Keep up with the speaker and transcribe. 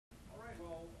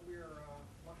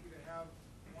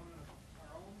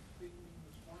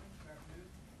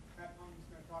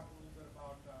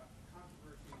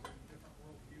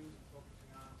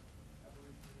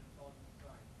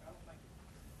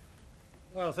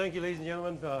Well, thank you, ladies and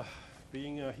gentlemen,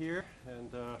 being here, and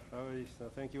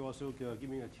thank you also for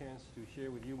giving me a chance to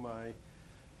share with you my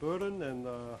burden and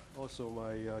also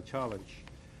my challenge.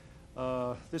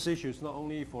 This issue is not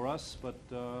only for us, but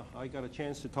I got a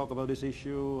chance to talk about this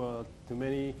issue to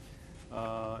many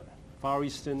Far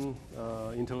Eastern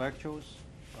intellectuals,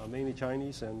 mainly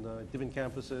Chinese, and different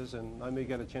campuses, and I may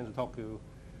get a chance to talk to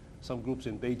some groups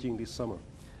in Beijing this summer.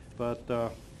 But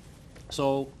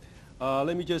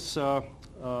let me just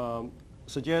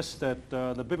suggest that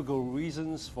the biblical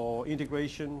reasons for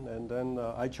integration, and then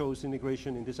I chose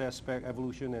integration in this aspect,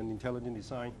 evolution and intelligent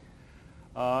design,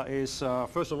 is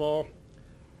first of all,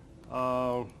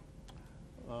 I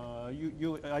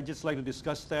just like to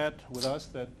discuss that with us,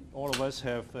 that all of us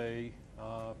have a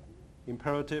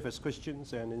imperative as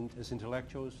Christians and as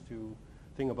intellectuals to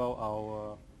think about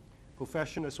our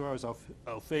profession as well as our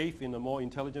faith in a more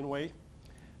intelligent way.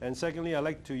 And secondly, I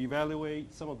like to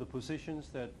evaluate some of the positions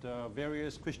that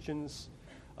various Christians'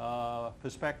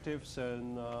 perspectives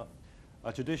and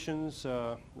traditions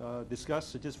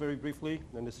discuss, just very briefly,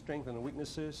 and the strengths and the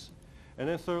weaknesses. And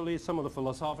then thirdly, some of the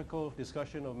philosophical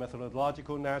discussion of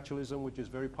methodological naturalism, which is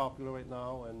very popular right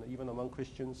now, and even among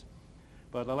Christians.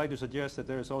 But I'd like to suggest that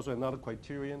there is also another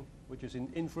criterion, which is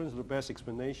in inference of the best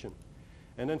explanation.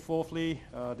 And then fourthly,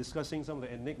 discussing some of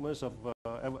the enigmas of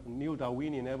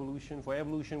neo-Darwinian evolution. For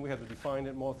evolution, we have to define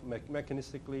it more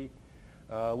mechanistically,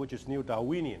 which is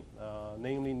neo-Darwinian,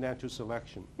 namely natural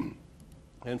selection.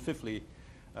 And fifthly,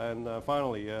 and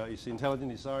finally, is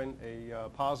intelligent design a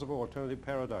possible alternative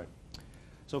paradigm?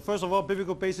 So first of all,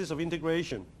 biblical basis of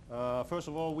integration. First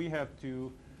of all, we have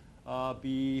to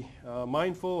be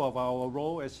mindful of our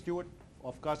role as steward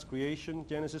of God's creation.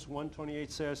 Genesis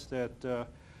 1:28 says that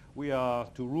we are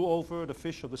to rule over the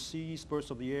fish of the seas, birds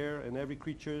of the air, and every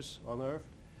creatures on earth,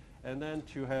 and then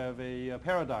to have a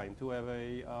paradigm, to have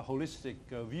a holistic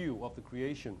view of the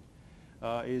creation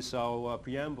is our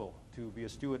preamble to be a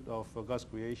steward of God's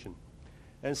creation.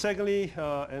 And secondly,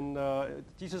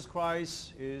 Jesus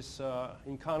Christ is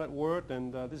incarnate Word,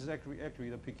 and this is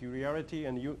actually the peculiarity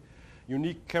and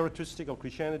unique characteristic of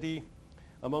Christianity.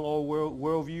 Among all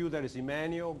worldview, that is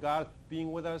Emmanuel, God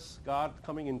being with us, God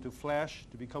coming into flesh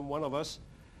to become one of us.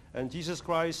 And Jesus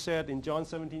Christ said in John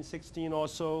 17:16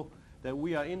 also that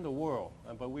we are in the world,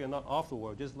 but we are not of the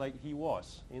world, just like he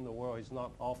was in the world, he's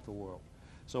not of the world.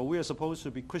 So we are supposed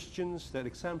to be Christians that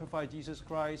exemplify Jesus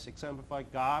Christ, exemplify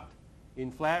God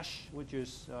in flesh, which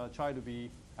is try to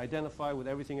be identified with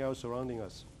everything else surrounding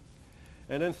us.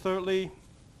 And then thirdly,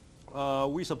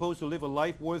 we're supposed to live a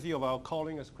life worthy of our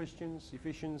calling as Christians.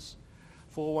 Ephesians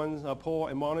 4:1, Paul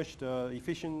admonished the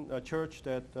Ephesian church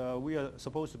that we are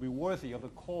supposed to be worthy of the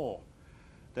call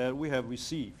that we have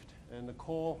received. And the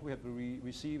call we have to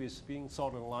receive is being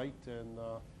salt and light, and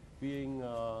being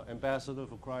ambassador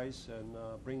for Christ, and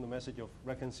bring the message of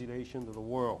reconciliation to the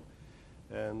world.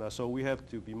 And so we have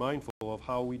to be mindful of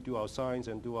how we do our science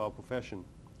and do our profession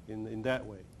in that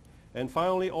way. And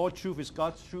finally, all truth is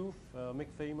God's truth, made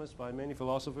famous by many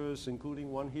philosophers,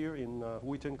 including one here in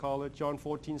Wheaton College. John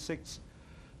 14:6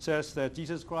 says that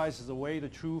Jesus Christ is the way, the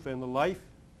truth, and the life.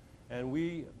 And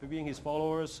we, being his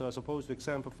followers, are supposed to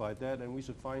exemplify that, and we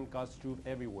should find God's truth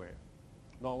everywhere,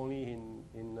 not only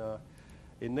in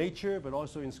nature, but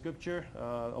also in Scripture.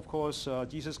 Of course,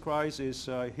 Jesus Christ is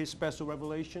his special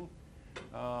revelation,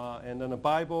 and then the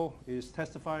Bible is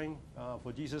testifying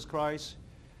for Jesus Christ.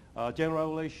 General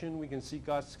revelation, we can see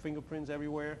God's fingerprints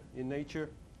everywhere in nature.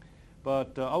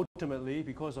 But ultimately,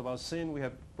 because of our sin, we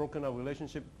have broken our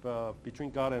relationship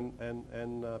between God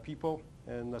and people.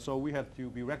 And so we have to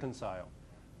be reconciled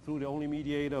through the only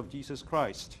mediator of Jesus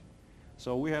Christ.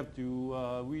 So we have to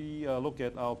look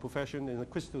at our profession in a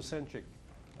Christocentric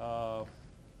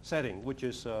setting, which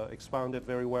is expounded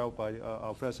very well by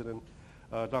our president,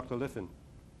 Dr. Liffin.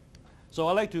 So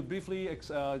I'd like to briefly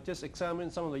just examine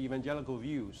some of the evangelical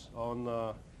views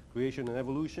on creation and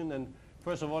evolution. And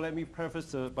first of all, let me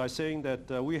preface by saying that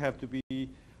we have to be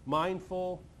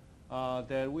mindful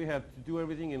that we have to do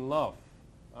everything in love.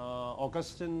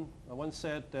 Augustine once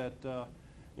said that,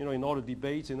 in all the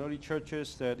debates in early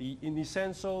churches, that in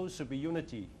essentials should be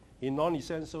unity, in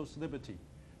non-essentials liberty,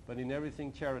 but in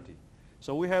everything charity.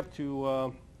 So we have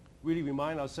to really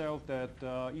remind ourselves that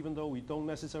even though we don't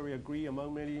necessarily agree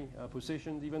among many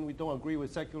positions, even we don't agree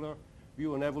with secular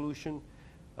view on evolution,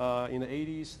 in the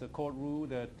 80s the court ruled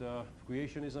that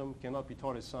creationism cannot be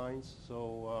taught as science.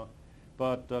 So,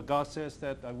 but God says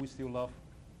that we still love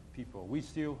people. We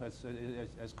still,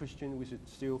 as Christians, we should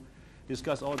still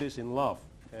discuss all this in love,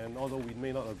 and although we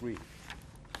may not agree.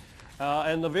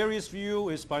 And the various view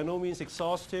is by no means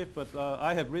exhaustive, but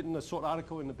I have written a short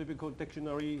article in the Biblical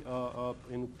Dictionary,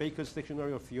 in Baker's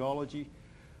Dictionary of Theology.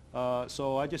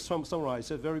 So I just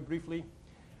summarize it very briefly.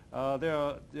 There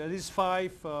are at least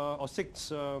 5 or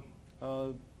 6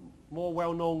 more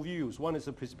well-known views. One is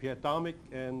the Presbyterianic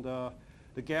and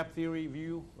the gap theory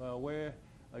view, where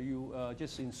you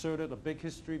just inserted a big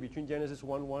history between Genesis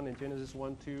 1:1 and Genesis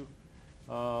 1:2.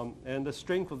 And the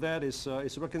strength of that is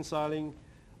reconciling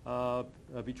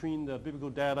between the biblical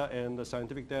data and the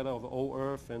scientific data of the old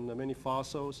earth and many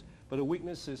fossils. But the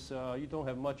weakness is you don't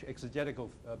have much exegetical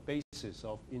basis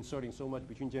of inserting so much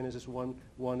between Genesis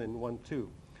 1:1 and 1:2.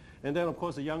 And then, of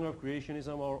course, the young earth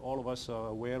creationism, all of us are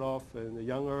aware of, and the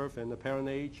young earth and the parent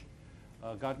age.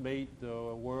 God made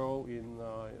the world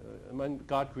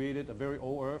God created a very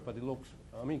old earth, but it looks,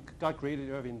 God created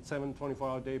the earth in 7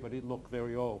 24-hour day, but it looked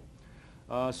very old.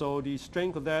 So the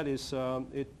strength of that is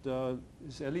it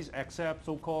is at least accept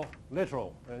so-called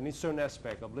literal, and a certain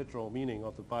aspect of literal meaning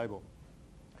of the Bible.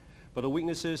 But the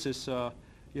weaknesses is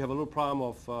you have a little problem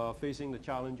of facing the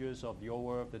challenges of the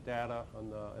old earth, the data,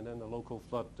 and then the local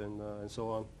flood and so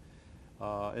on.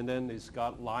 And then is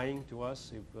God lying to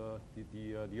us if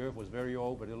the earth was very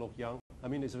old, but it looked young?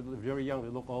 It's very young,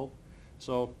 it looked old.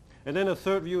 So, and then the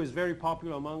third view is very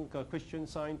popular among Christian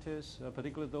scientists,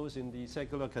 particularly those in the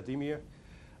secular academia.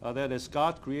 That is,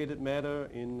 God created matter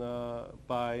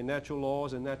by natural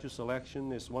laws, and natural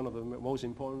selection is one of the most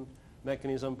important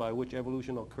mechanisms by which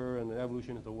evolution occurs, and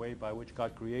evolution is the way by which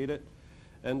God created.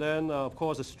 And then, of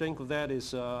course, the strength of that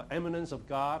is eminence of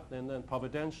God, and then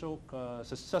providential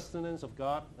sustenance of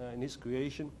God in His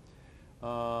creation.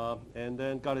 And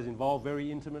then God is involved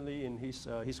very intimately in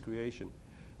His creation.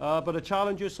 But the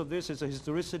challenges of this is the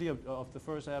historicity of the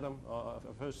first Adam,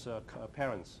 first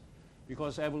parents,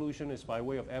 because evolution is by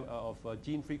way of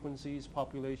gene frequencies,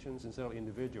 populations, instead of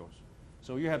individuals.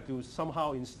 So you have to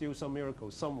somehow instill some miracle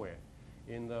somewhere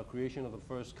in the creation of the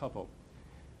first couple.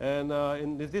 And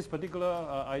in this particular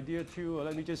idea too,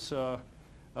 let me just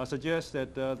suggest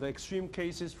that the extreme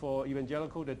cases for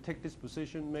evangelical that take this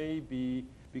position may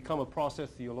become a process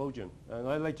theologian. And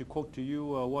I'd like to quote to you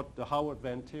what Howard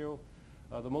Van Til,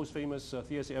 the most famous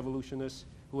theistic evolutionist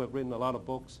who have written a lot of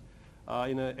books,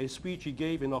 in a speech he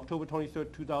gave in October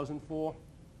 23rd, 2004,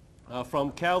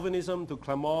 from Calvinism to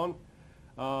Clement,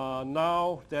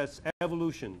 now that's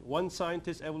evolution. One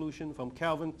scientist evolution from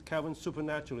Calvin's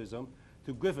supernaturalism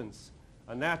to Griffin's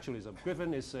naturalism.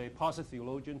 Griffin is a positive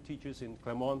theologian, teaches in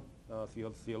Clement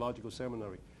Theological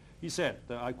Seminary. He said,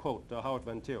 I quote Howard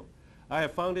Van Til, "I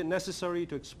have found it necessary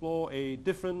to explore a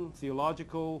different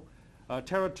theological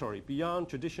territory beyond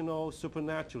traditional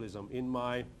supernaturalism in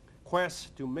my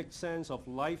quest to make sense of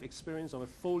life experience of a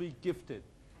fully gifted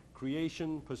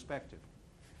creation perspective."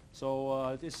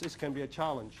 So this can be a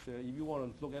challenge. If you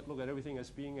want to look at everything as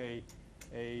being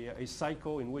a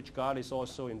cycle in which God is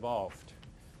also involved.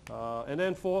 And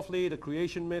then fourthly, the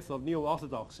creation myth of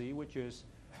neo-orthodoxy, which is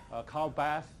Karl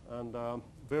Barth, and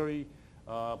very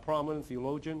prominent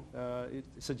theologian. It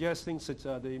suggests things such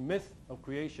the myth of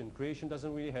creation. Creation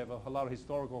doesn't really have a lot of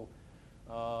historical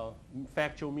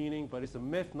factual meaning, but it's a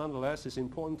myth nonetheless. It's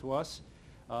important to us.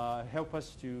 Help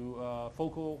us to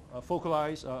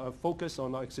focus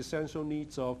on our existential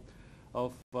needs of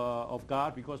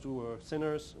God, because we were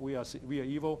sinners, we are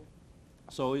evil.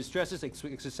 So it stresses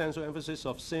existential emphasis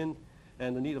of sin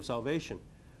and the need of salvation.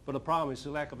 But the problem is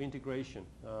the lack of integration.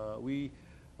 We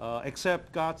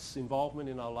accept God's involvement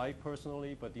in our life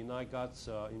personally, but deny God's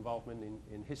involvement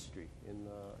in history, in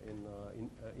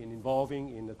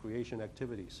involving in the creation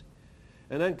activities.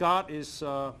 And then God is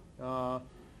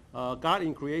God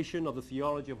in creation of the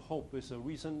theology of hope. Is a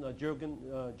recent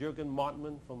Jürgen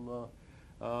Moltmann from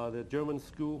the German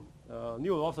school,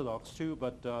 neo-orthodox too,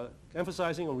 but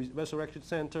emphasizing on resurrection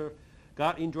center,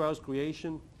 God indwells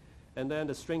creation, and then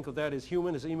the strength of that is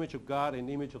human is the image of God and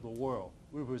the image of the world.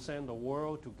 We present the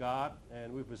world to God,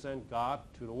 and we present God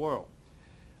to the world.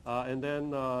 And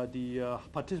then the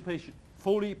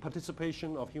fully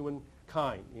participation of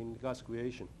humankind in God's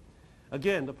creation.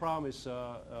 Again, the problem is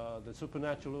the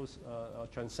supernatural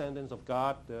transcendence of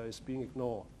God is being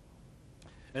ignored.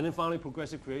 And then finally,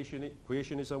 progressive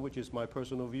creationism, which is my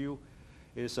personal view,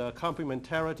 is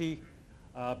complementarity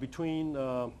between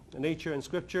nature and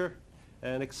Scripture,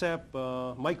 and accept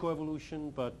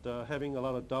microevolution, but having a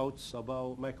lot of doubts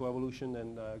about microevolution,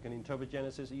 and can interpret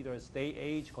Genesis either as day,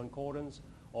 age, concordance,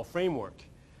 or framework.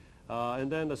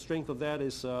 And then the strength of that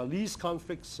is least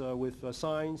conflicts with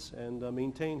science, and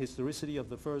maintain historicity of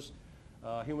the first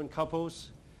human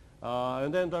couples.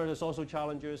 And then there is also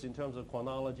challenges in terms of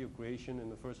chronology of creation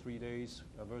in the first 3 days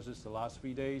versus the last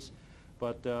 3 days.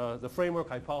 But the framework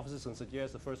hypothesis can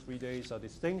suggest the first 3 days are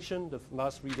distinction, the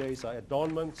last 3 days are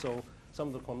adornment, so some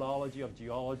of the chronology of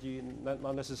geology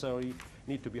not necessarily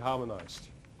need to be harmonized.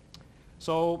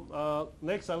 So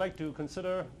next I'd like to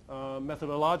consider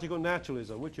methodological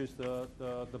naturalism, which is the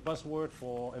buzzword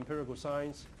for empirical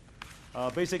science.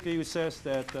 Basically it says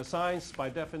that science by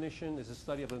definition is a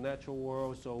study of the natural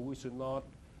world, so we should not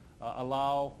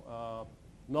allow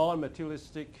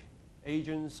non-materialistic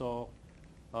agents or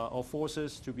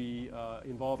forces to be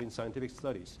involved in scientific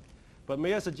studies. But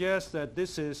may I suggest that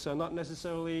this is not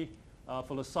necessarily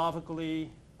philosophically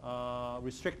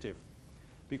restrictive,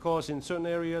 because in certain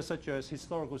areas such as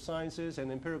historical sciences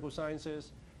and empirical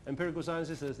sciences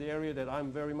is the area that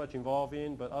I'm very much involved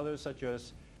in, but others such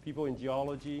as people in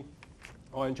geology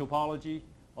or anthropology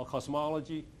or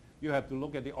cosmology, you have to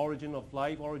look at the origin of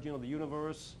life, origin of the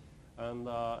universe,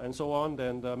 and so on.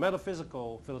 Then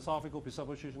metaphysical, philosophical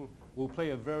presupposition will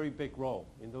play a very big role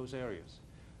in those areas.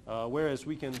 Whereas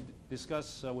we can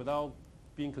discuss without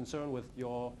being concerned with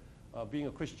your being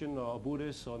a Christian or a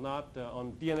Buddhist or not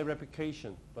on DNA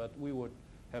replication, but we would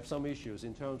have some issues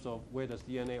in terms of where does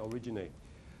DNA originate.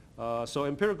 So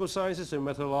empirical sciences are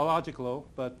methodological,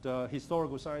 but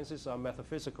historical sciences are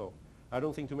metaphysical. I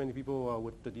don't think too many people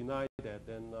would deny that.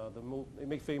 And it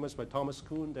made famous by Thomas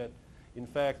Kuhn that in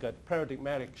fact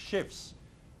paradigmatic shifts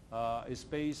is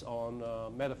based on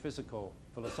metaphysical,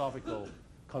 philosophical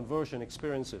conversion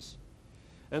experiences.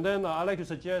 And then I'd like to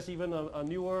suggest even a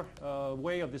newer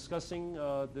way of discussing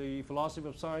the philosophy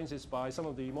of science is by some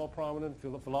of the more prominent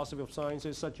philosophy of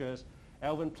sciences such as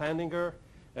Alvin Plantinga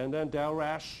and then Dale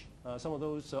Rash, some of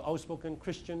those outspoken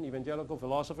Christian evangelical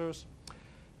philosophers.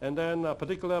 And then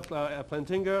particularly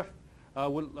Plantinga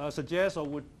would suggest or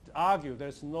would argue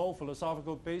there's no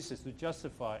philosophical basis to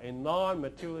justify a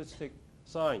non-materialistic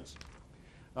science.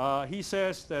 He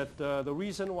says that the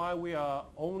reason why we are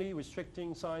only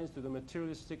restricting science to the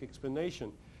materialistic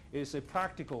explanation is a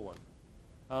practical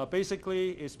one.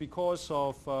 Basically, it's because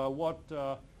of what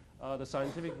the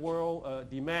scientific world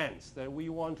demands, that we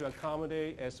want to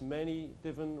accommodate as many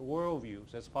different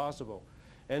worldviews as possible.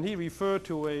 And he referred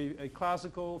to a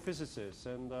classical physicist,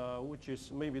 and which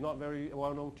is maybe not very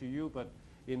well known to you, but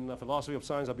in philosophy of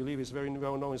science, I believe it's very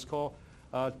well known. It's called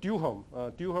Duhem.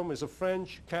 Duhem is a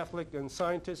French Catholic and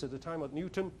scientist at the time of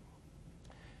Newton.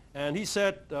 And he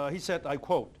said, I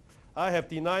quote, "I have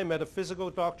denied metaphysical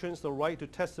doctrines the right to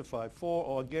testify for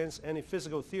or against any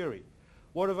physical theory.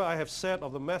 Whatever I have said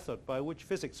of the method by which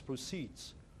physics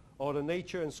proceeds, or the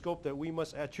nature and scope that we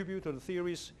must attribute to the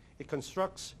theories it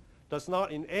constructs, does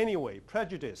not in any way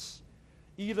prejudice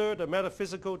either the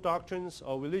metaphysical doctrines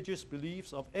or religious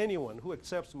beliefs of anyone who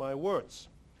accepts my words.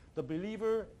 The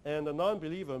believer and the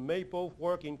non-believer may both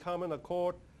work in common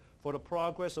accord for the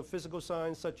progress of physical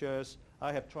science, such as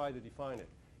I have tried to define it."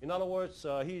 In other words,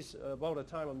 he's about the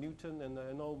time of Newton, and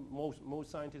I know most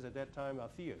scientists at that time are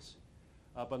theists.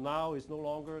 But now it's no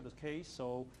longer the case,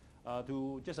 so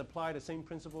to just apply the same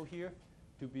principle here,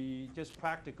 to be just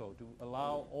practical, to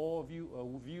allow all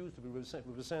views to be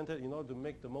represented in order to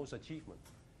make the most achievement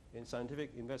in scientific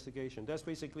investigation. That's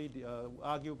basically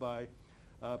argued by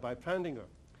Plantinga.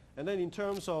 And then in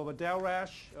terms of Dale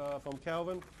Rash from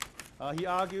Calvin, he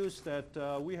argues that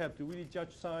we have to really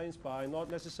judge science by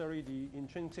not necessarily the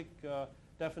intrinsic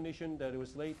definition that it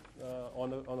was laid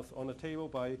on the table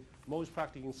by most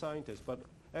practicing scientists, but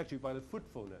actually by the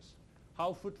fruitfulness.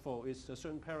 How fruitful is a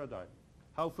certain paradigm?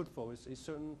 How fruitful is a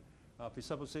certain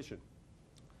presupposition?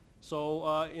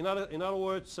 So in other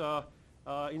words,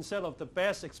 instead of the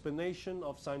best explanation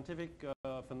of scientific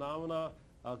phenomena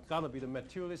gotta be the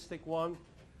materialistic one,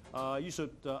 you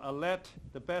should let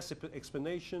the best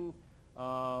explanation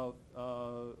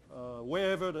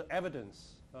wherever the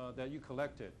evidence that you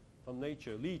collected from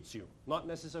nature leads you, not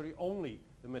necessarily only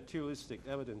the materialistic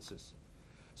evidences.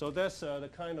 So that's the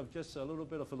kind of just a little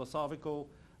bit of philosophical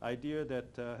idea that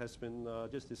has been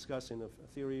just discussed in the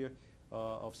theory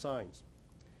of science.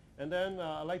 And then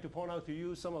I'd like to point out to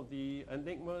you some of the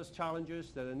enigmas,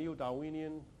 challenges that a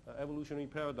neo-Darwinian evolutionary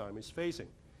paradigm is facing.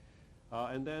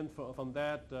 And then from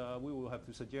that, we will have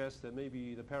to suggest that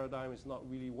maybe the paradigm is not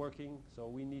really working, so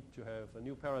we need to have a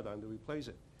new paradigm to replace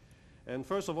it. And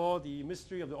first of all, the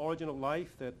mystery of the origin of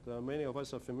life that many of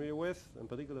us are familiar with, in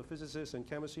particular physicists and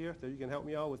chemists here, that you can help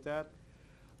me out with that.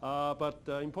 But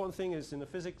the important thing is in the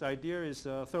physics, the idea is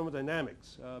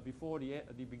thermodynamics. Before the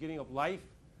beginning of life,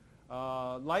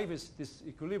 life is this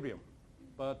equilibrium.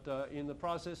 But in the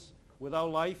process,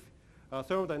 without life,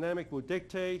 thermodynamics will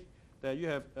dictate that you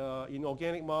have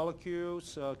inorganic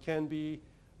molecules can be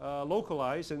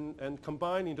localized and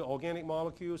combined into organic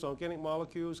molecules. Organic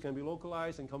molecules can be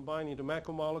localized and combined into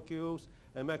macromolecules,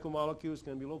 and macromolecules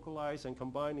can be localized and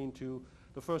combined into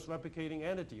the first replicating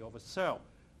entity of a cell,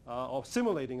 or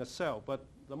simulating a cell. But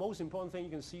the most important thing,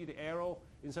 you can see the arrow,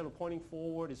 instead of pointing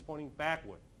forward, is pointing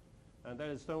backward. And that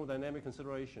is thermodynamic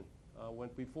consideration. When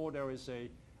before there is a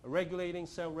regulating,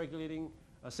 cell-regulating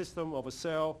system of a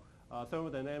cell,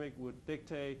 thermodynamic would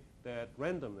dictate that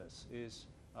randomness is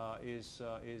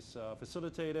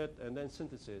facilitated, and then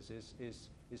synthesis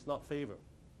is not favored.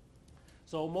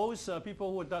 So most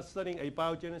people who are studying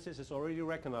abiogenesis has already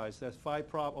recognized there's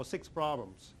 6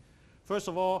 problems. First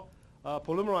of all,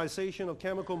 polymerization of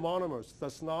chemical monomers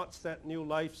does not set new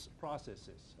life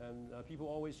processes, and people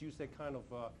always use that kind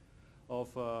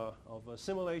of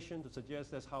simulation to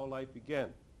suggest that's how life began.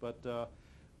 But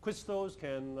crystals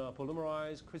can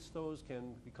polymerize, crystals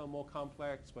can become more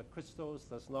complex, but crystals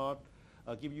does not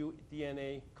give you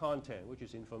DNA content, which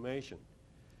is information.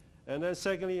 And then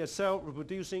secondly, a cell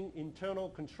reproducing internal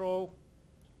control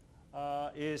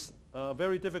is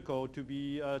very difficult to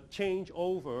be changed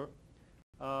over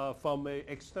from an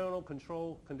external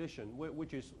control condition,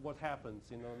 which is what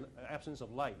happens in the absence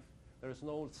of life. There is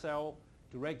no cell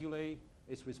to regulate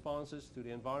its responses to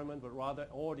the environment, but rather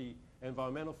all the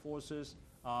environmental forces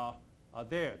are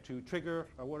there to trigger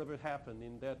whatever happened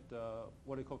in that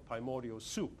what they call primordial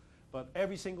soup. But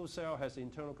every single cell has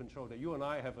internal control. That you and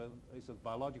I have is a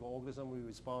biological organism. We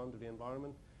respond to the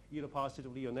environment either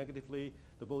positively or negatively.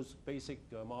 The most basic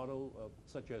model,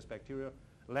 such as bacteria,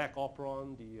 lack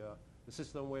operon, the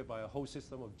system whereby a whole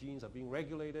system of genes are being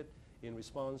regulated in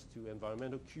response to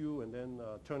environmental cue, and then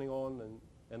turning on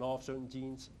and off certain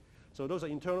genes. So those are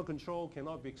internal control,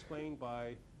 cannot be explained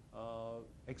by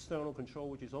external control,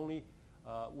 which is only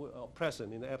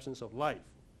present in the absence of life.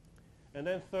 And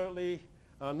then thirdly,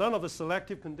 none of the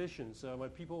selective conditions, when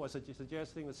people are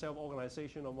suggesting the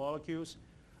self-organization of molecules,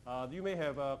 you may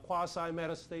have a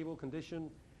quasi-metastable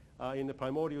condition in the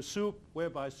primordial soup,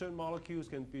 whereby certain molecules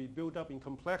can be built up in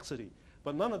complexity,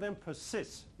 but none of them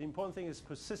persist. The important thing is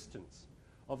persistence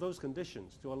of those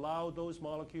conditions to allow those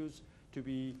molecules to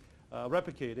be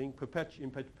replicating in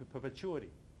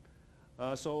perpetuity.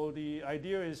 So the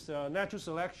idea is natural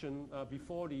selection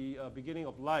before the beginning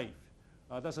of life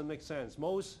doesn't make sense.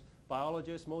 Most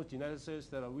biologists, most geneticists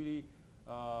that are really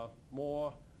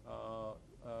more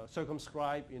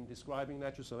circumscribed in describing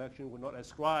natural selection would not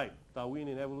ascribe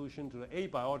Darwinian evolution to the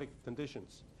abiotic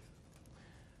conditions.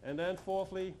 And then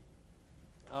fourthly,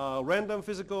 random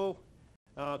physical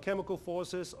chemical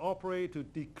forces operate to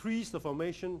decrease the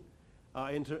formation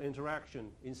interaction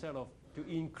instead of to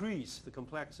increase the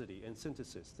complexity and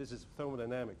synthesis. This is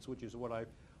thermodynamics, which is what I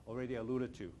already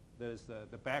alluded to. There's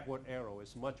the backward arrow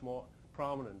is much more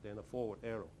prominent than the forward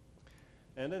arrow.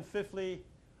 And then fifthly,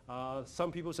 some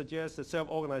people suggest the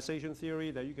self-organization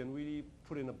theory, that you can really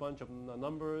put in a bunch of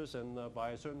numbers, and by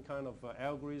a certain kind of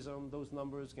algorithm, those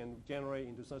numbers can generate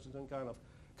into such a kind of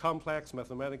complex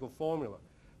mathematical formula.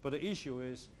 But the issue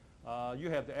is you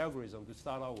have the algorithm to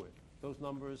start out with. Those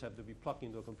numbers have to be plugged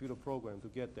into a computer program to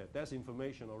get that. That's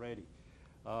information already.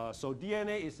 So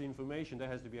DNA is the information that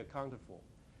has to be accounted for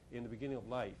in the beginning of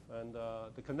life. And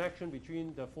the connection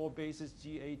between the 4 bases,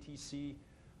 G, A, T, C,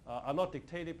 are not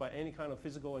dictated by any kind of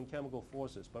physical and chemical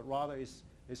forces, but rather is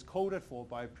coded for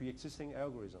by a pre-existing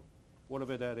algorithm,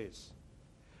 whatever that is.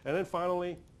 And then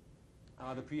finally,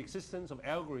 the pre-existence of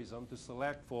algorithm to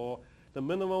select for the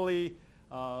minimally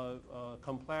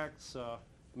complex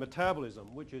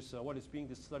metabolism, which is what is being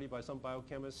studied by some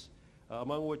biochemists,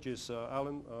 among which is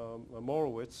Alan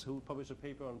Morowitz, who published a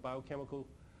paper on biochemical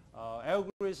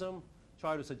algorithm,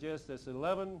 try to suggest there's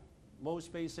 11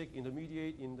 most basic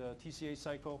intermediate in the TCA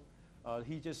cycle.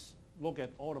 He just looked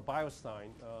at all the Biostein,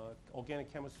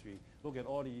 organic chemistry, look at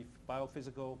all the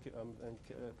biophysical and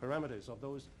parameters of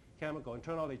those chemical, and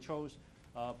turned out they chose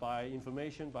by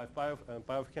information, by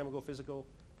biochemical physical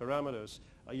parameters,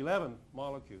 11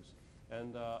 molecules,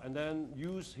 and then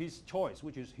use his choice,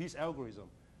 which is his algorithm,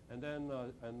 and then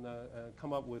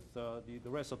come up with the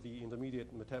rest of the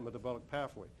intermediate metabolic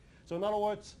pathway. So in other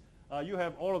words, you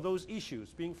have all of those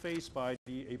issues being faced by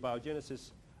the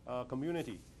abiogenesis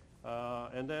community.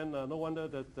 And then no wonder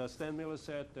that Stan Miller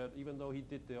said that even though he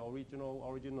did the original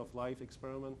origin of life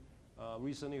experiment,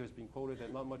 recently has been quoted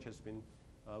that not much has been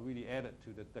really added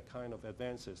to the kind of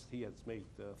advances he has made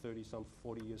 30-some,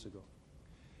 40 years ago.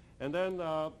 And then,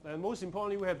 and most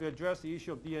importantly, we have to address the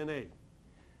issue of DNA.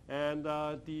 And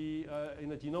in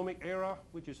the genomic era,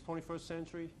 which is 21st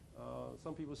century,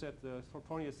 some people said the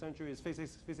 20th century is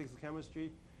physics and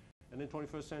chemistry, and then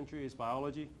 21st century is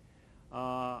biology.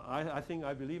 I think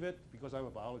I believe it because I'm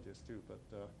a biologist too.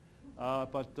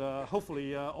 But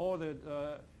hopefully all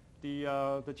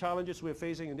the challenges we're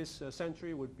facing in this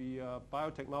century would be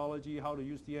biotechnology, how to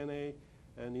use DNA,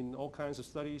 and in all kinds of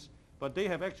studies. But they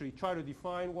have actually tried to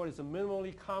define what is a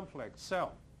minimally complex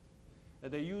cell.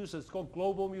 And they use, it's called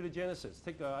global mutagenesis.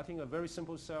 Take, I think, a very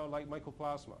simple cell like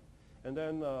mycoplasma, and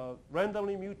then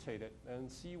randomly mutate it and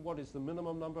see what is the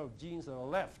minimum number of genes that are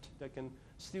left that can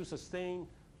still sustain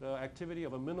the activity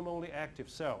of a minimally active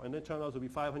cell. And it turned out to be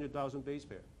 500,000 base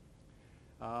pair,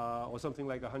 or something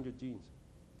like 100 genes.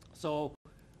 So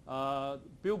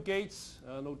Bill Gates,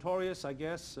 notorious, I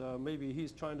guess, maybe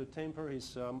he's trying to temper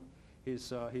his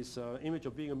image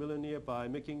of being a millionaire by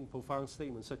making profound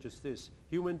statements such as this: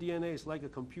 human DNA is like a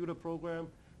computer program,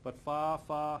 but far,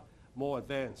 far more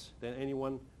advanced than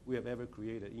anyone we have ever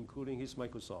created, including his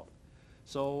Microsoft.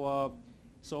 So,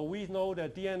 so we know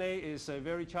that DNA is a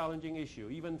very challenging issue.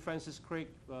 Even Francis Crick,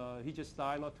 he just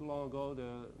died not too long ago,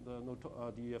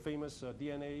 the famous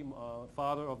DNA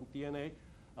father of DNA.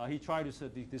 He tried to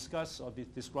discuss or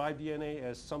describe DNA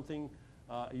as something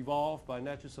evolved by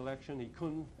natural selection. He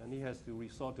couldn't, and he has to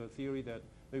resort to a theory that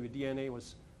maybe DNA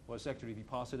was actually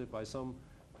deposited by some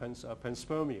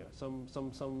panspermia, some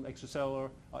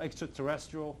extracellular,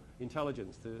 extraterrestrial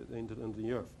intelligence into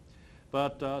the Earth.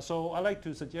 But so I like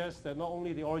to suggest that not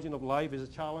only the origin of life is a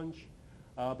challenge,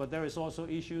 but there is also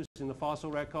issues in the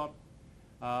fossil record,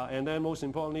 and then most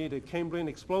importantly, the Cambrian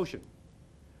explosion.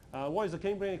 What is the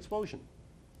Cambrian explosion?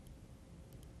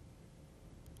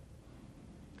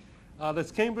 The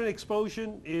Cambrian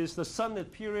explosion is the sudden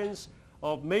appearance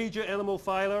of major animal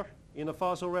phyla in the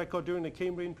fossil record during the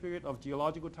Cambrian period of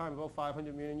geological time, about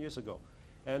 500 million years ago.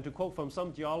 And to quote from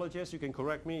some geologists, you can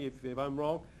correct me if I'm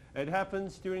wrong, it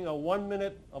happens during a 1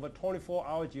 minute of a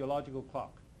 24-hour geological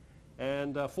clock.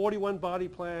 And 41 body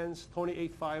plans,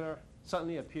 28 phyla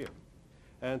suddenly appear.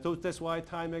 And so that's why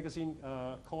Time magazine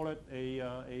call it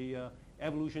a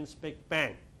evolution's Big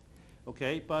Bang.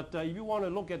 Okay, but if you want to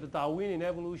look at the Darwinian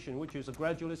evolution, which is a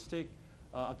gradualistic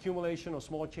accumulation of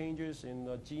small changes in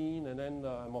gene and then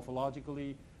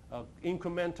morphologically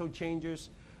incremental changes,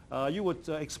 you would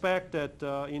expect that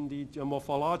in the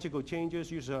morphological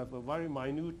changes, you should have a very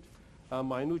minute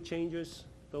changes.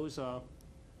 Those are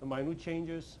the minute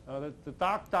changes. The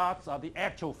dark dots are the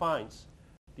actual finds.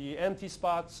 The empty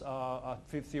spots are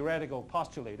theoretical,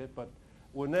 postulated, but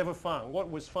were never found. What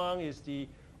was found is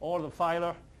all the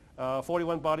phyla,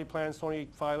 41 body plans,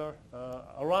 28 phyla,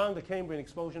 around the Cambrian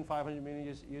explosion 500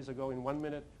 million years ago. In 1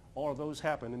 minute, all of those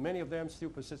happened, and many of them still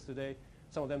persist today.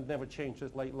 Some of them never changed,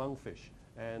 just like lungfish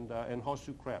and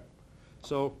horseshoe crab.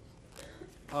 So,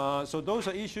 so those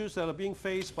are issues that are being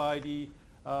faced by the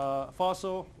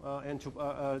fossil and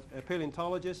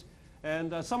paleontologists,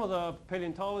 and some of the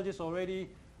paleontologists already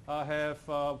have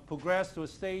progressed to a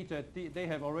stage that they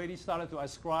have already started to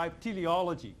ascribe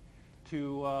teleology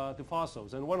to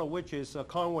fossils, and one of which is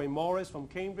Conway Morris from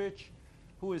Cambridge,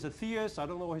 who is a theist. I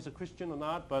don't know if he's a Christian or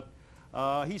not, but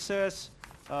he says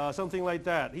something like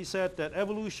that. He said that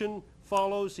evolution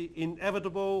follows the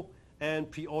inevitable and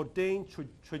preordained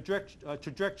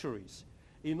trajectories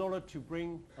in order to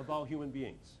bring about human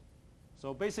beings.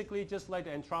 So basically, just like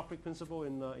the anthropic principle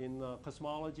in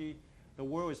cosmology, the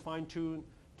world is fine-tuned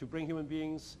to bring human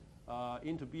beings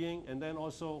into being, and then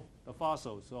also the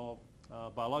fossils. So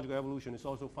biological evolution is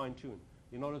also fine-tuned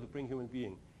in order to bring human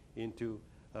being into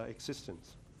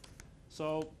existence.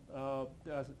 So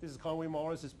this is Conway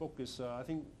Morris. This book is, I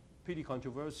think, pretty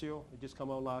controversial. It just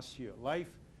came out last year. Life,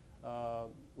 a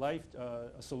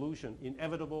solution,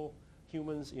 inevitable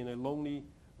humans in a lonely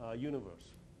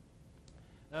universe.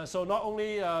 So not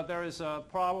only there is a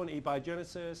problem in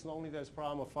abiogenesis, not only there's a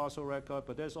problem of fossil record,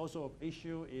 but there's also an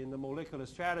issue in the molecular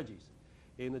strategies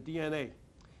in the DNA.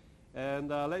 And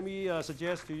let me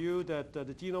suggest to you that the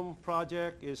Genome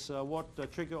Project is what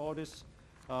triggered all this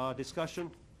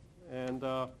discussion. And,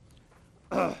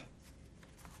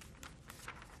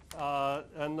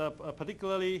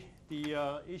 particularly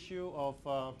the issue of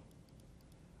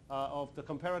the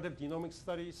comparative genomic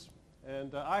studies.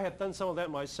 And I have done some of that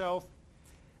myself.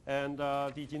 And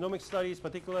the genomic studies,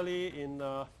 particularly in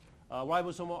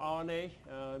ribosomal RNA,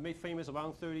 made famous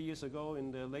around 30 years ago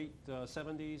in the late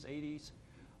 70s, 80s.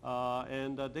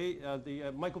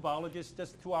 The microbiologist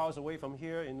just 2 hours away from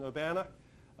here in Urbana,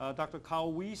 Dr.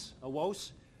 Carl Weiss,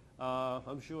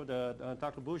 I'm sure that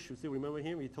Dr. Bush, you still remember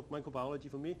him, he took microbiology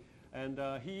from me, and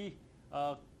he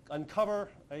uncovered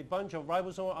a bunch of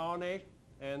ribosomal RNA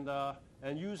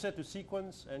and used it to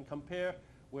sequence and compare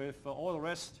with all the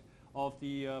rest of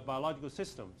the biological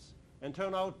systems. And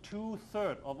turned out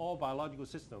 2/3 of all biological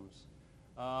systems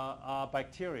are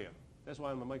bacteria. That's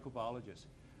why I'm a microbiologist.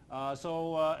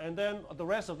 And then the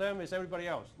rest of them is everybody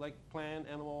else, like plant,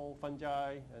 animal,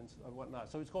 fungi, and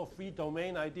whatnot. So it's called free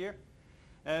domain idea.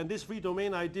 And this free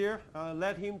domain idea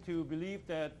led him to believe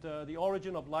that the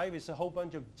origin of life is a whole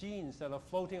bunch of genes that are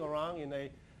floating around in a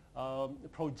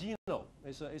progenome.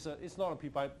 It's not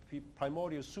a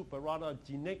primordial soup, but rather a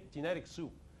genetic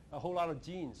soup, a whole lot of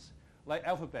genes, like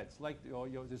alphabets, like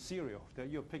the cereal that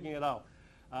you're picking it out.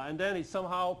 And then it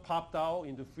somehow popped out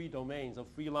into free domains or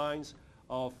free lines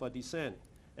of descent.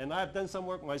 And I've done some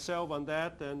work myself on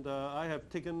that, and I have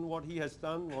taken what he has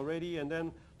done already and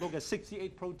then looked at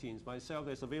 68 proteins myself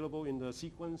that's available in the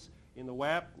sequence, in the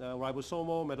web,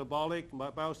 ribosomal, metabolic,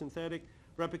 biosynthetic,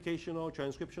 replicational,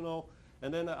 transcriptional.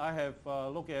 And then I have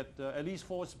looked at least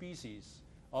 4 species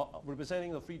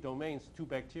representing the free domains, 2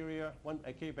 bacteria, 1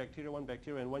 archaic bacteria, 1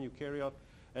 bacteria, and 1 eukaryote.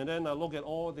 And then look at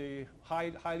all the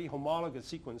highly homologous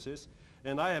sequences.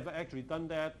 And I have actually done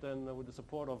that and with the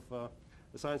support of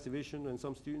the science division and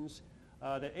some students,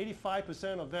 that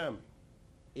 85% of them,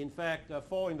 in fact,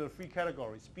 fall into the 3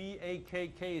 categories. B, A,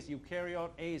 K is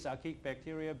eukaryote, A is archaic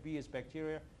bacteria, B is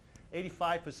bacteria.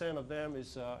 85% of them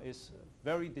is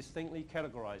very distinctly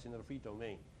categorized in the free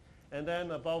domain. And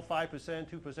then about 5%,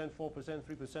 2%, 4%,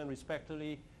 3%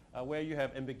 respectively, where you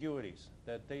have ambiguities,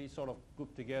 that they sort of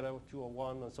group together, 2 or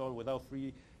 1 and so on, without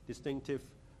 3 distinctive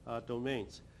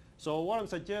domains. So what I'm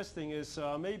suggesting is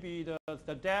maybe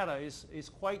the data is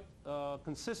quite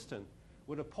consistent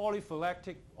with a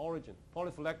polyphylactic origin,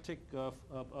 polyphylactic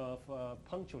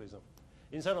punctualism.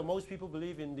 Instead of most people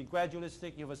believe in the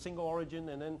gradualistic, you have a single origin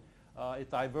and then it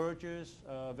diverges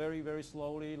very, very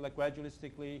slowly, like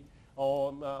gradualistically,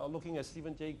 or looking at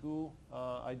Stephen Jay Gould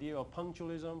idea of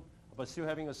punctualism, but still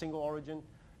having a single origin.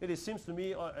 It seems to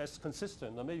me as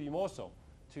consistent, or maybe more so,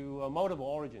 to multiple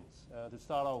origins to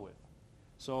start out with.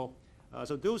 So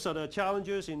those are the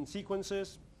challenges in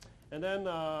sequences. And then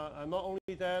not only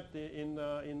that, in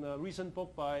a recent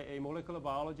book by a molecular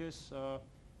biologist,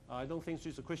 I don't think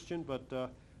she's a Christian,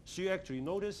 but she actually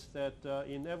noticed that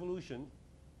in evolution,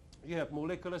 you have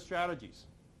molecular strategies.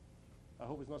 I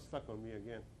hope it's not stuck on me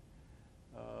again.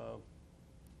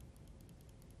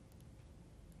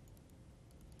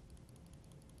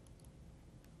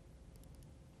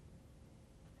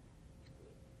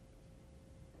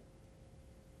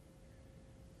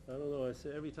 I don't know.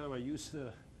 Every time I use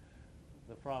the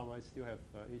problem, I still have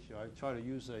issue. I try to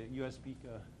use a USB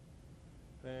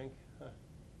bank.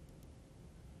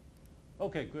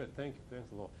 Okay, good. Thank you.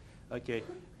 Thanks a lot. Okay,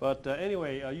 but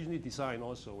anyway, you need design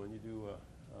also when you do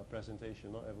a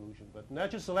presentation, not evolution. But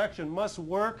natural selection must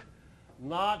work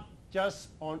not just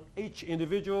on each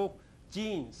individual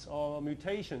genes or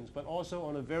mutations, but also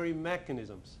on the very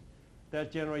mechanisms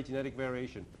that generate genetic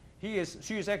variation. She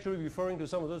is actually referring to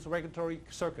some of those regulatory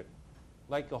circuit,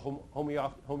 like the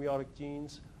homeotic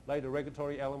genes, like the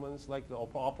regulatory elements, like the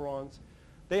operons.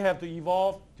 They have to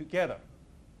evolve together.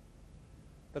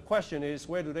 The question is,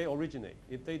 where do they originate?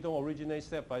 If they don't originate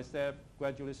step by step,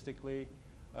 gradualistically,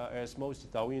 as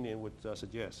most Darwinian would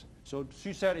suggest. So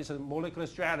she said it's a molecular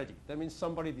strategy. That means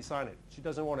somebody designed it. She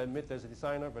doesn't want to admit there's a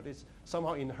designer, but it's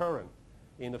somehow inherent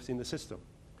in the system.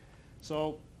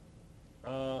 So,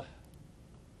 oh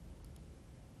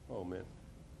man,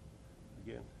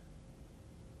 again.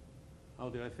 How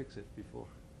did I fix it before?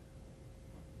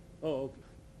 Oh, okay.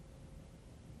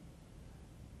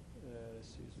 It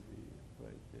seems to be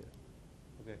right there.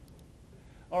 Okay.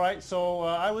 All right, so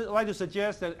I would like to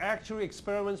suggest that actually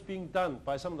experiments being done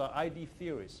by some of the ID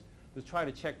theorists to try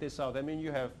to check this out. I mean,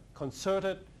 you have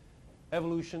concerted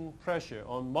evolution pressure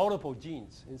on multiple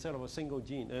genes instead of a single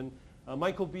gene. And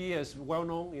Michael B. is well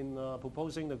known in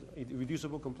proposing the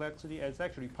irreducible complexity, has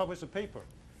actually published a paper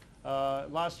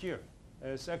last year.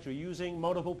 It's actually using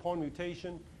multiple point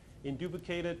mutation in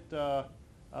duplicated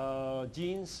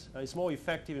genes. It's more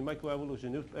effective in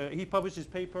microevolution. He published his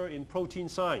paper in Protein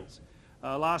Science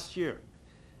last year,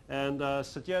 and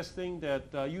suggesting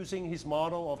that using his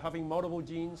model of having multiple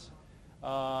genes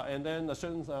and then a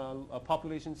certain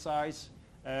population size,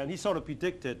 and he sort of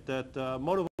predicted that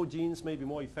multiple genes may be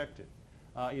more effective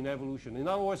in evolution. In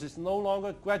other words, it's no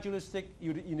longer gradualistic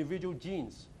individual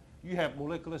genes. You have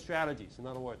molecular strategies. In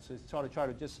other words, it's try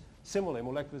to just simulate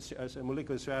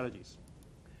molecular strategies.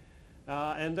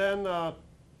 And then,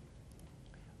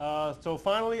 so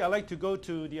finally, I'd like to go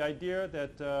to the idea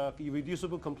that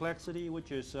irreducible complexity,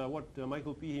 which is what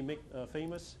Michael B. he made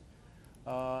famous.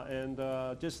 And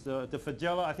just the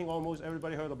flagella, I think almost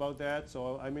everybody heard about that,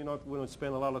 so I may not want to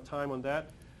spend a lot of time on that.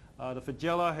 The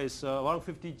flagella has around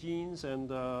 50 genes, and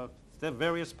there are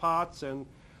various parts, and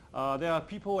There are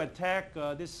people who attack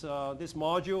this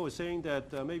module saying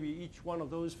that maybe each one of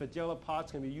those flagella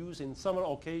parts can be used in some other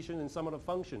occasion and some other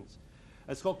functions.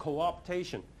 It's called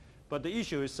co-optation. But the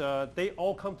issue is they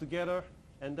all come together,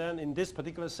 and then in this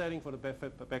particular setting for the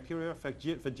bacteria,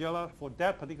 flagella, for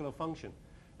that particular function.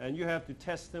 And you have to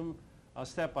test them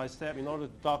step by step in order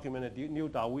to document a new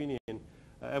Darwinian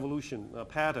evolution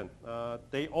pattern.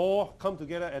 They all come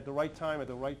together at the right time, at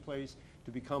the right place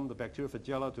to become the bacteria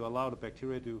flagella, to allow the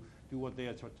bacteria to do what they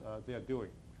are doing.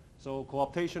 So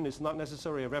co-optation is not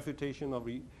necessarily a refutation of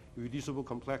reducible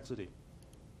complexity.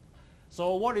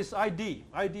 So what is ID?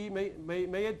 ID,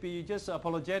 may it be just an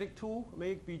apologetic tool?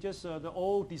 May it be just the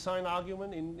old design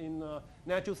argument in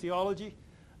natural theology?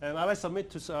 And I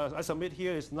submit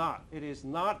here it's not. It is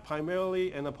not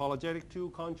primarily an apologetic tool,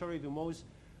 contrary to most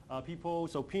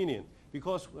people's opinion,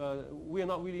 because we are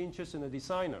not really interested in a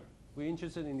designer. We're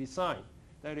interested in design.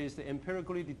 That is the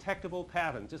empirically detectable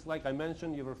pattern. Just like I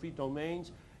mentioned, you have the 3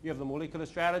 domains, you have the molecular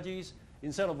strategies.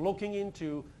 Instead of looking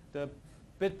into the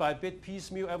bit-by-bit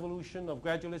piecemeal evolution of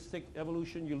gradualistic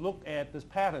evolution, you look at this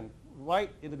pattern right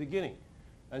in the beginning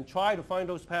and try to find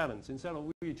those patterns instead of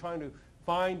really trying to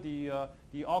find the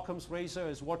Occam's razor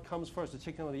is what comes first, the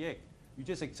chicken or the egg. You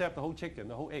just accept the whole chicken,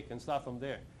 the whole egg, and start from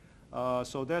there.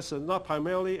 So that's not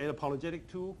primarily an apologetic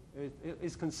tool.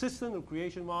 It's consistent with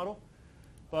creation model,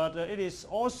 but it is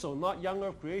also not young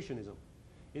earth creationism.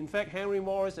 In fact, Henry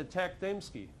Morris attacked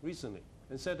Dembski recently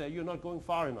and said that you're not going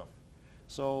far enough.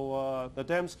 So the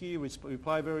Dembski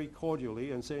replied very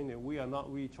cordially and saying that we are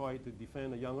not really trying to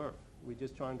defend a young earth. We're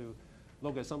just trying to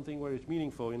look at something where it's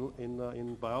meaningful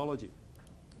in biology.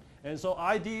 And so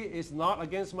ID is not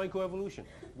against microevolution.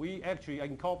 We actually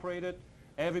incorporated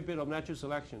every bit of natural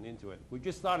selection into it. We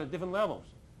just start at different levels.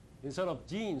 Instead of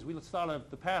genes, we start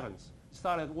at the patterns.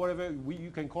 Start at whatever,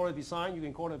 you can call it design, you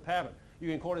can call it pattern, you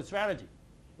can call it strategy.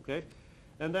 Okay?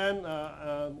 And then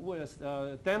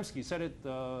Dembski said it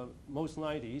most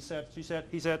 90. He said,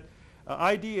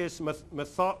 ID is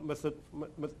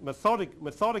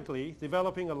methodically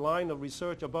developing a line of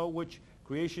research about which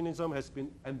creationism has been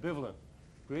ambivalent.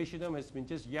 Creationism has been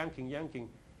just yanking.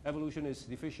 Evolution is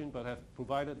deficient but have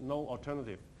provided no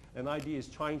alternative. And ID is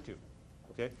trying to.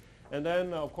 Okay? And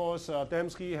then, of course,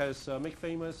 Dembski has made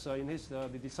famous in his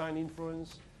the design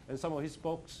influence and some of his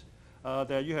books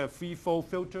that you have 3-fold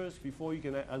filters before you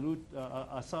can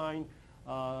assign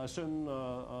a certain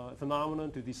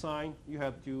phenomenon to design. You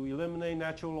have to eliminate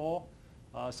natural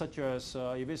law, such as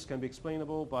if this can be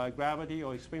explainable by gravity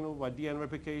or explainable by DNA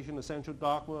replication, a central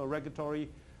dogma, a regulatory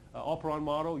operon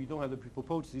model, you don't have to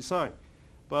propose design.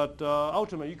 But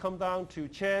ultimately, you come down to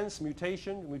chance,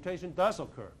 mutation. Mutation does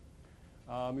occur.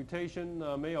 Mutation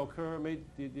may occur,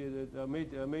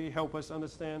 may help us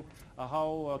understand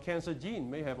how a cancer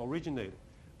gene may have originated.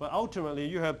 But ultimately,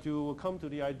 you have to come to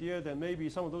the idea that maybe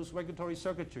some of those regulatory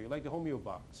circuitry, like the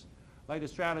homeobox, like the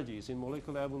strategies in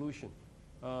molecular evolution,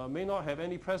 may not have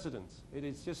any precedence. It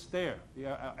is just there.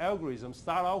 The algorithms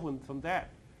start out from that.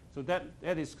 So that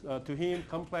is, to him,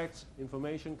 complex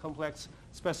information, complex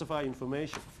specified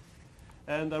information.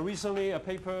 And recently, a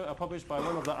paper published by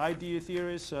one of the ID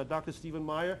theorists, Dr. Stephen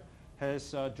Meyer,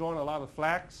 has drawn a lot of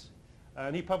flags.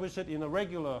 And he published it in a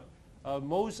regular,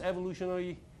 most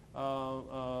evolutionary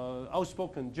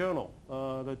outspoken journal,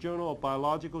 the Journal of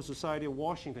Biological Society of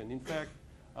Washington, in fact,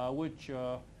 which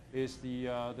is the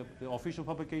official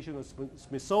publication of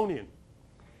Smithsonian.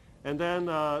 And then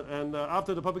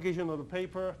after the publication of the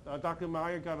paper, Dr.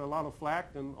 Meyer got a lot of flack,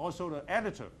 and also the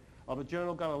editor of the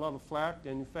journal got a lot of flack.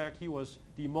 And in fact, he was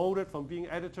demoted from being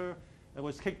editor and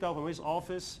was kicked out from his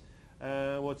office,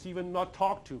 was even not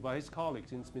talked to by his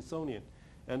colleagues in Smithsonian.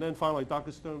 And then finally,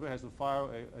 Dr. Sternberg has to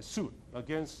file a suit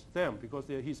against them because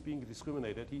he's being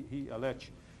discriminated, he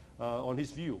alleged, on his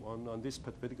view on this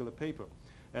particular paper.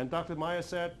 And Dr. Meyer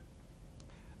said,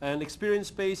 an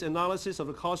experience-based analysis of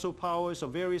the causal powers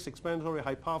of various explanatory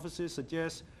hypotheses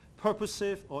suggests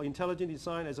purposive or intelligent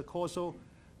design as a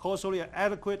causally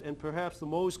adequate and perhaps the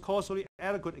most causally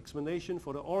adequate explanation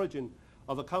for the origin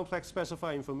of the complex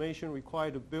specified information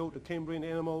required to build the Cambrian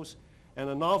animals and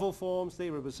the novel forms they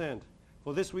represent.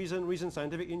 For this reason, recent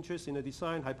scientific interest in the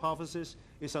design hypothesis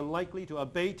is unlikely to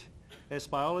abate as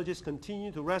biologists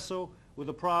continue to wrestle with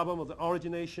the problem of the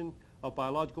origination of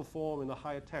biological form in the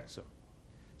higher taxa.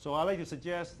 So I'd like to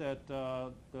suggest that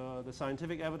the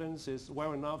scientific evidence is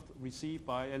well enough received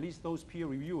by at least those peer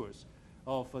reviewers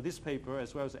of this paper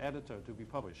as well as the editor to be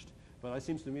published. But it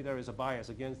seems to me there is a bias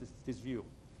against this view.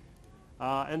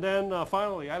 And then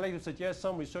finally, I'd like to suggest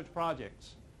some research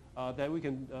projects that we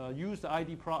can use the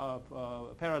ID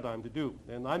paradigm to do.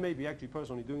 And I may be actually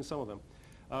personally doing some of them.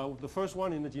 The first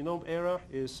one in the genome era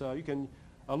is you can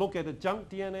look at the junk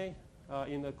DNA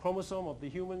in the chromosome of the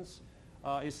humans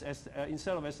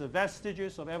instead of as the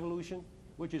vestiges of evolution,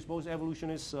 which is most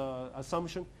evolutionists'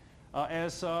 assumption,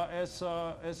 as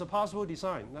a possible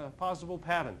design, possible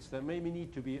patterns that may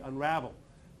need to be unraveled.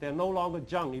 They're no longer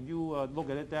junk if you look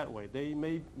at it that way. They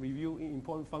may reveal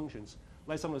important functions,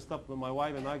 like some of the stuff that my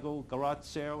wife and I go garage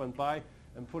sale and buy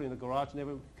and put in the garage,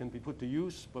 never can be put to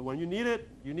use. But when you need it,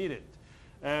 you need it.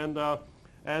 And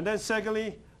then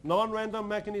secondly, non-random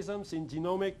mechanisms in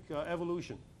genomic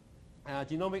evolution.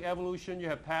 Genomic evolution, you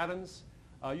have patterns,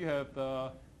 you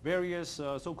have various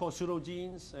so-called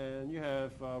pseudogenes, and you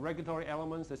have regulatory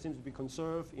elements that seem to be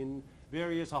conserved in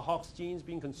various Hox genes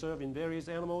being conserved in various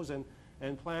animals and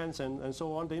plants and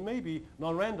so on. They may be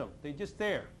non-random. They're just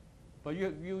there. But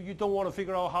you don't want to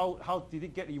figure out how did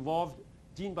it get evolved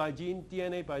gene by gene,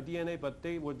 DNA by DNA, but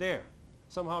they were there.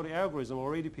 Somehow the algorithm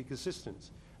already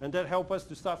persistent. And that helped us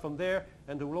to start from there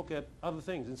and to look at other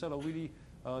things instead of really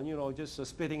just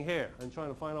splitting hair and trying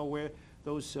to find out where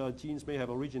those genes may have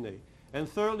originated. And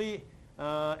thirdly,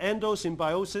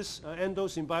 endosymbiosis,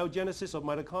 endosymbiogenesis of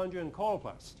mitochondria and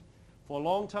chloroplast. For a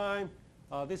long time,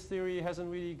 this theory hasn't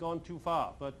really gone too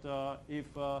far. But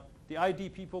if the ID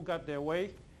people got their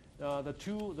way,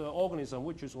 the organism,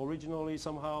 which is originally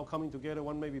somehow coming together,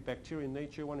 one may be bacteria in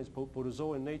nature, one is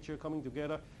protozoa in nature, coming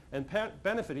together and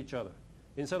benefit each other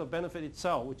instead of benefit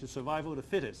itself, which is survival of the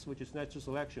fittest, which is natural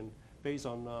selection based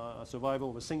on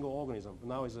survival of a single organism.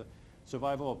 Now is a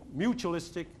survival of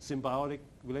mutualistic, symbiotic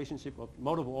relationship of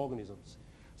multiple organisms.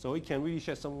 So it can really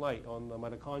shed some light on the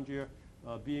mitochondria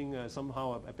being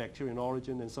somehow a bacterial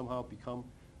origin and somehow become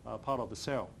part of the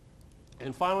cell.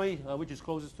 And finally, which is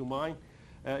closest to mine,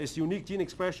 is unique gene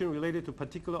expression related to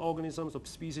particular organisms of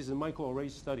species in microarray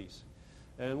studies.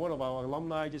 And one of our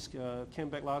alumni just came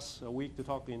back last week to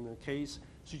talk in a case.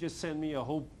 She just sent me a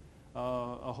whole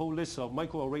list of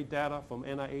microarray data from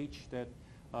NIH that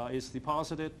is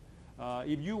deposited.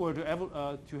 If you were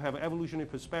to have an evolutionary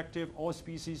perspective, all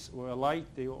species were alike,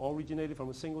 they all originated from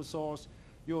a single source,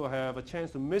 you will have a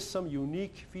chance to miss some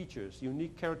unique features,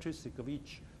 unique characteristics of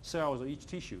each cells or each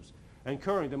tissues. And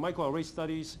currently, the microarray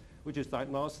studies, which is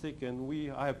diagnostic,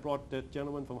 and I have brought that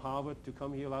gentleman from Harvard to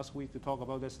come here last week to talk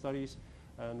about their studies,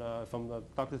 and from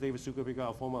Dr. David Zuckerberg,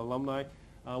 our former alumni.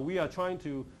 We are trying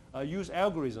to use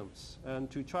algorithms and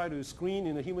to try to screen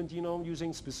in the human genome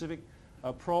using specific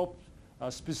probes,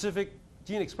 specific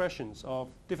gene expressions of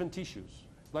different tissues.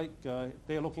 Like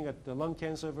they're looking at the lung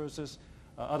cancer versus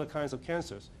other kinds of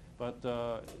cancers. But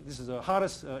this is the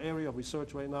hardest area of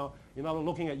research right now. In other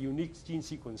looking at unique gene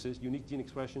sequences, unique gene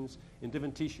expressions in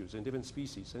different tissues and different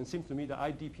species. And it seems to me the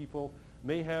ID people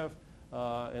may have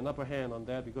an upper hand on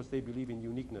that because they believe in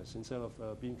uniqueness instead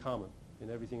of being common in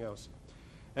everything else.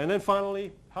 And then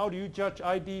finally, how do you judge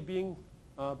ID being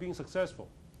successful?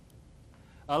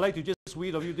 I'd like to just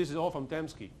read of you, this is all from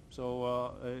Dembski.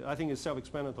 So I think it's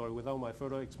self-explanatory without my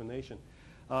further explanation.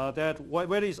 That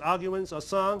whether his arguments are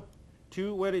sound,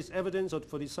 2, whether his evidence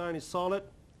for design is solid,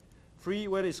 3,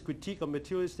 whether his critique of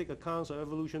materialistic accounts of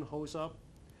evolution holds up,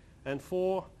 and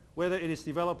 4, whether it is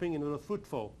developing into a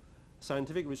fruitful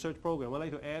scientific research program. I'd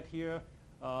like to add here,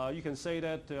 you can say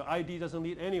that ID doesn't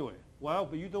lead anywhere. Well,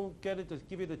 but you don't get it to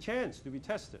give it a chance to be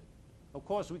tested. Of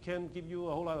course, we can give you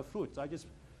a whole lot of fruits. I just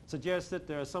suggested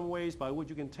there are some ways by which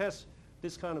you can test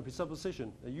this kind of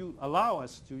presupposition. You allow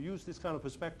us to use this kind of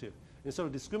perspective instead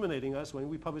of discriminating us when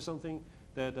we publish something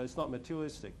that is not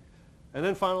materialistic. And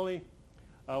then finally,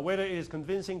 whether it is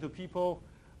convincing to people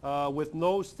with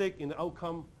no stake in the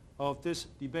outcome of this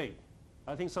debate.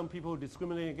 I think some people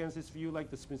discriminate against this view, like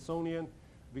the Smithsonian,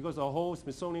 because the whole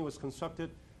Smithsonian was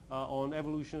constructed on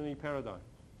evolutionary paradigm.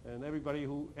 And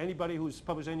anybody who's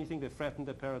published anything that threatened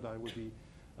that paradigm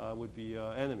would be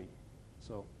enemy.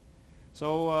 So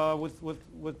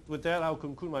with that, I'll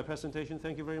conclude my presentation.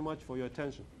 Thank you very much for your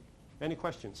attention. Any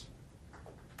questions?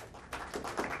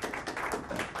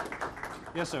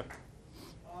 Yes, sir.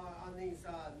 On these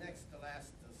next to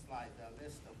last slide, the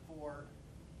list of 4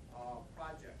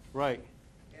 projects. Right.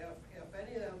 If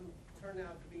any of them turn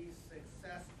out to be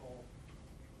successful,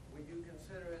 would you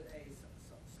consider it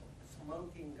a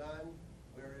smoking gun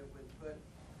where it would put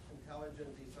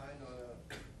intelligent design on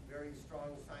a very strong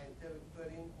scientific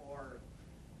footing, or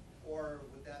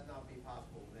would that not be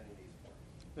possible with any of these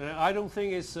 4? I don't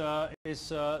think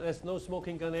there's no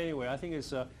smoking gun anywhere. I think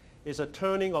it's a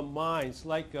turning of minds,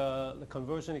 like the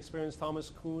conversion experience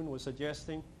Thomas Kuhn was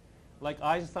suggesting. Like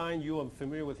Einstein, you are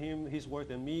familiar with him, his work,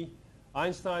 than me.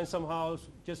 Einstein somehow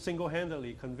just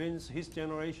single-handedly convinced his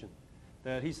generation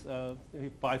that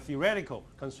by theoretical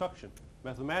construction,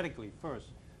 mathematically first,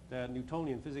 that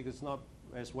Newtonian physics is not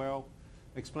as well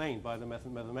explained by the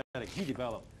mathematics he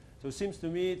developed. So it seems to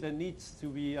me there needs to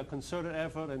be a concerted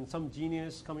effort and some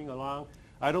genius coming along.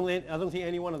 I don't think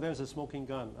any one of them is a smoking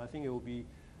gun. I think it will be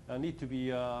need to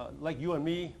be like you and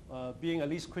me, being at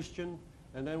least Christian,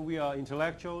 and then we are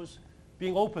intellectuals,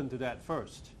 being open to that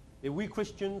first. If we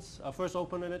Christians are first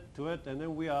open to it, and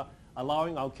then we are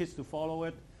allowing our kids to follow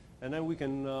it, and then we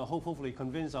can hopefully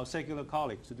convince our secular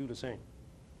colleagues to do the same.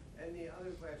 And the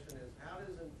other question is, how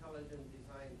does intelligent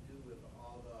design do with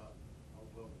all the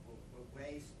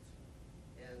waste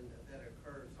that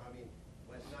occurs? I mean,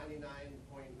 when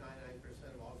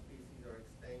 99.99% of all species are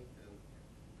extinct, and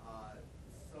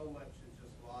so much is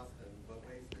just lost and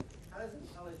wasted. How does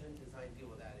intelligent design deal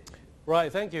with that issue?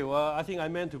 Right, thank you. I think I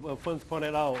meant to point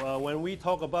it out. When we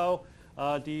talk about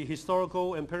the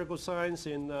historical empirical science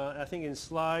in, I think in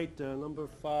slide number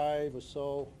 5 or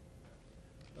so,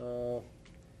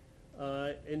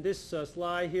 in this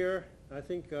slide here, I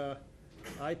think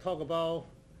I talk about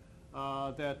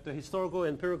that the historical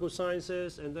empirical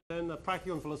sciences and then the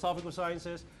practical and philosophical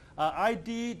sciences.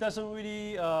 ID doesn't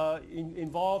really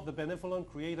involve the benevolent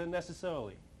creator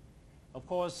necessarily. Of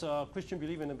course, Christians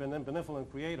believe in a benevolent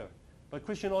creator, but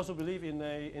Christians also believe in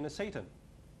a Satan.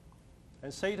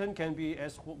 And Satan can be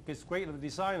as great of a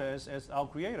designer as our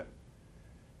creator.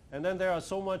 And then there are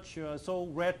so much, so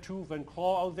red tooth and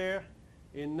claw out there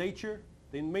in nature.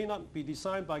 They may not be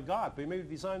designed by God, they may be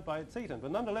designed by Satan,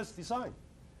 but nonetheless designed.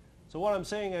 So what I'm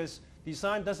saying is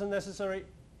design doesn't necessarily,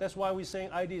 that's why we're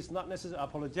saying ID is not necessarily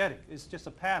apologetic. It's just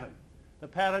a pattern. The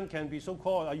pattern can be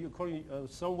so-called,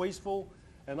 some wasteful,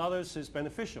 and others is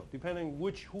beneficial, depending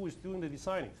who is doing the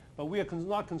designing. But we are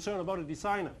not concerned about the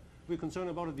designer. We're concerned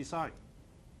about the design.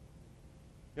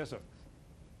 Yes, sir.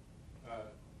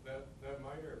 That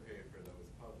minor paper that was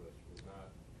published was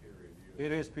not peer-reviewed.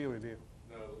 It is peer-reviewed.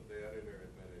 No, the editor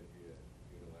admitted he had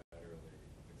unilaterally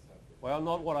accepted. Well,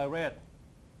 not what I read.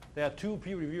 There are 2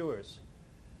 peer reviewers,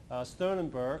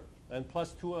 Sternberg and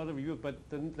plus 2 other reviewers, but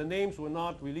the names were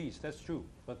not released. That's true.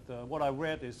 But what I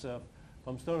read is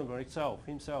from Sternberg himself.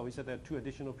 He said there are 2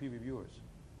 additional peer reviewers.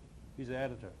 He's the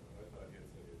editor. I thought he had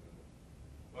said he had done it.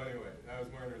 Well, anyway, I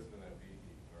was more interested in that Behe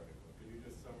article. Could you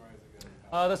just summarize again?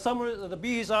 The summary, the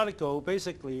Behe's article,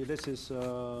 basically, this is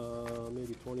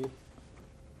maybe 20.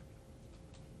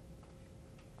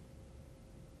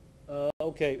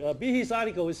 Okay, Behe's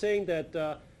article is saying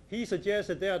that he suggests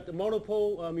that there are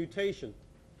multiple mutation.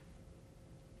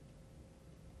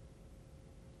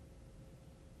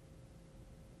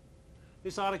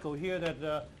 This article here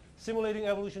that simulating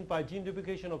evolution by gene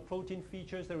duplication of protein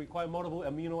features that require multiple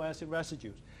amino acid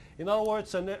residues. In other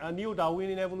words, a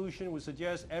neo-Darwinian evolution would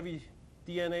suggest every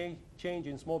DNA change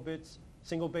in small bits,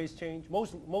 single base change.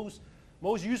 Most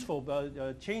useful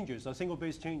changes are single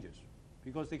base changes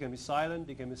because they can be silent,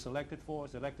 they can be selected for,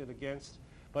 selected against.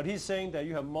 But he's saying that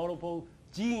you have multiple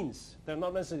genes that are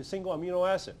not necessarily a single amino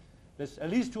acid. There's at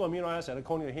least 2 amino acids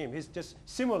according to him. He's just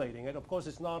simulating it. Of course,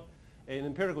 it's not an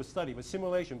empirical study, but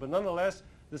simulation. But nonetheless,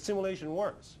 the simulation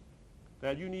works.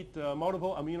 That you need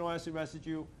multiple amino acid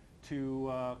residue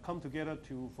to come together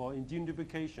for gene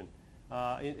duplication.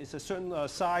 It's a certain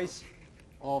size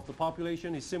of the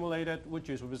population is simulated, which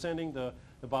is representing the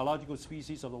biological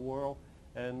species of the world,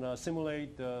 and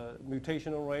simulate the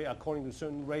mutational rate according to a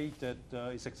certain rate that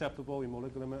is acceptable in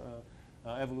molecular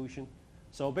evolution.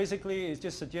 So basically, it's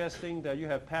just suggesting that you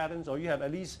have patterns, or you have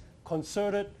at least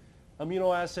concerted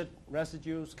amino acid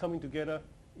residues coming together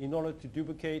in order to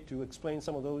duplicate, to explain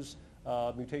some of those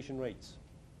mutation rates.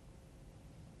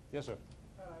 Yes, sir.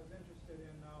 I was interested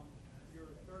in your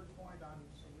third point on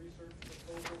some research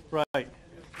proposals. Right.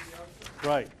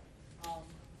 Right.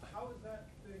 How is that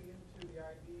fitting into the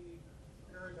ID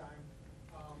paradigm?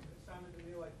 It sounded to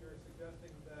me like you were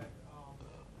suggesting that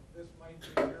this might be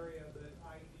an area that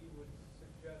ID would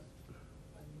suggest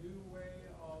a new way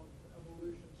of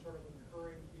evolution sort of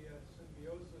occurring via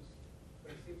symbiosis.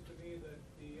 But it seems to me that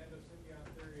the end of symbiont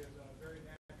theory is a very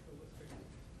naturalistic.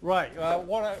 Right.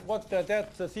 What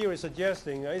that theory is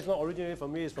suggesting is not originated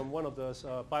from me. It's from one of the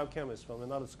biochemists from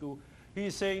another school.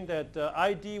 He's saying that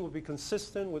ID would be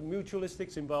consistent with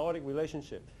mutualistic symbiotic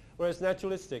relationship, whereas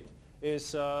naturalistic is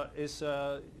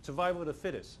survival of the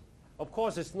fittest. Of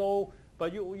course, it's no,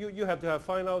 but you have to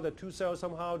find out that 2 cells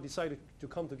somehow decided to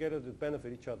come together to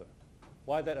benefit each other.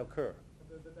 Why that occur?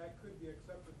 That could be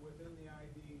accepted within the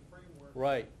ID framework.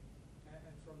 Right.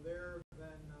 And from there, then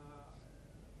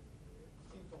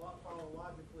it seems to follow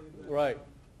logically that right.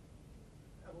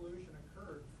 Evolution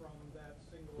occurred from that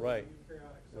single right.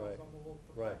 eukaryotic cell. Right. So I'm a little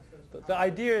Right. perplexed as to The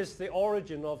idea is the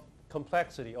origin of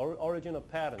complexity, origin of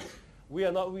patterns. We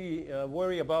are not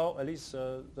worry about, at least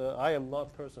I am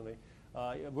not personally,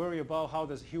 worry about how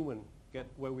does human get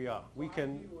where we are. We So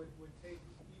can, ID would take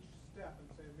each step and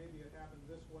say maybe it happened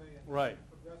this way and Right. then it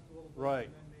progressed a little bit Right.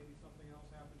 and then maybe something else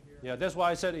happened here. yeah, that's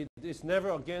why I said it's never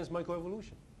against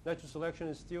microevolution. Natural selection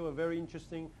is still a very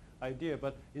interesting idea,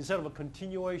 but instead of a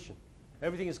continuation,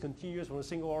 everything is continuous from a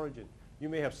single origin. You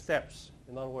may have steps,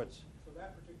 in other words. So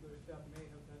that particular step may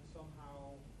have been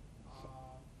somehow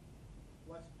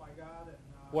blessed by God and...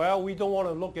 Well, we don't want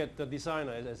to look at the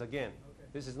designer as again. Okay.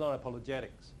 This is not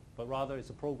apologetics, but rather it's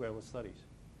a program of studies.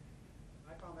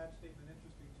 I found that statement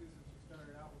interesting too, since you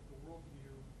started out with the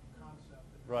worldview concept.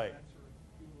 And Right. that sort of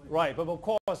accumulated- Right, but of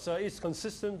course it's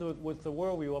consistent with the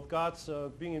worldview of God's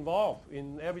being involved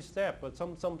in every step, but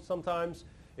sometimes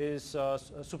is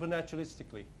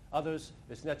supernaturalistically, others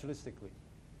is naturalistically.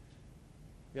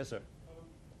 Yes, sir.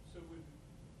 So with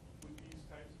these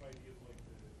types of ideas like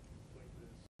the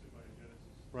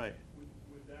symbiogenesis, Right.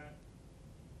 would that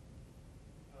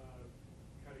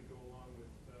kind of go along with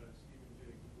Stephen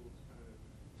Jay Gould's kind of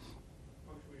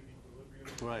punctuated equilibrium?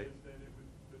 Right. Is that it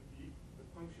would the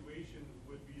punctuation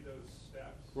would be those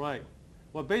steps? Right.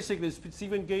 Well, basically,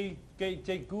 Stephen Jay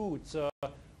Gould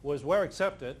was well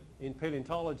accepted in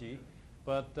paleontology,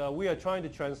 but we are trying to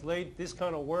translate this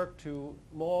kind of work to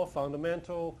more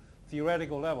fundamental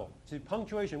theoretical level. See,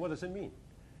 punctuation, what does it mean?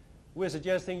 We're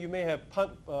suggesting you may have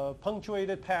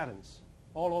punctuated patterns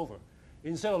all over.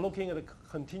 Instead of looking at the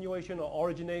continuation or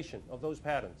origination of those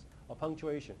patterns or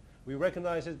punctuation, we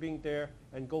recognize it being there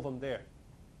and go from there.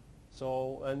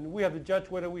 So, and we have to judge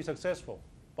whether we're successful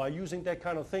by using that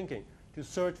kind of thinking to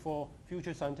search for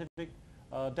future scientific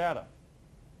data.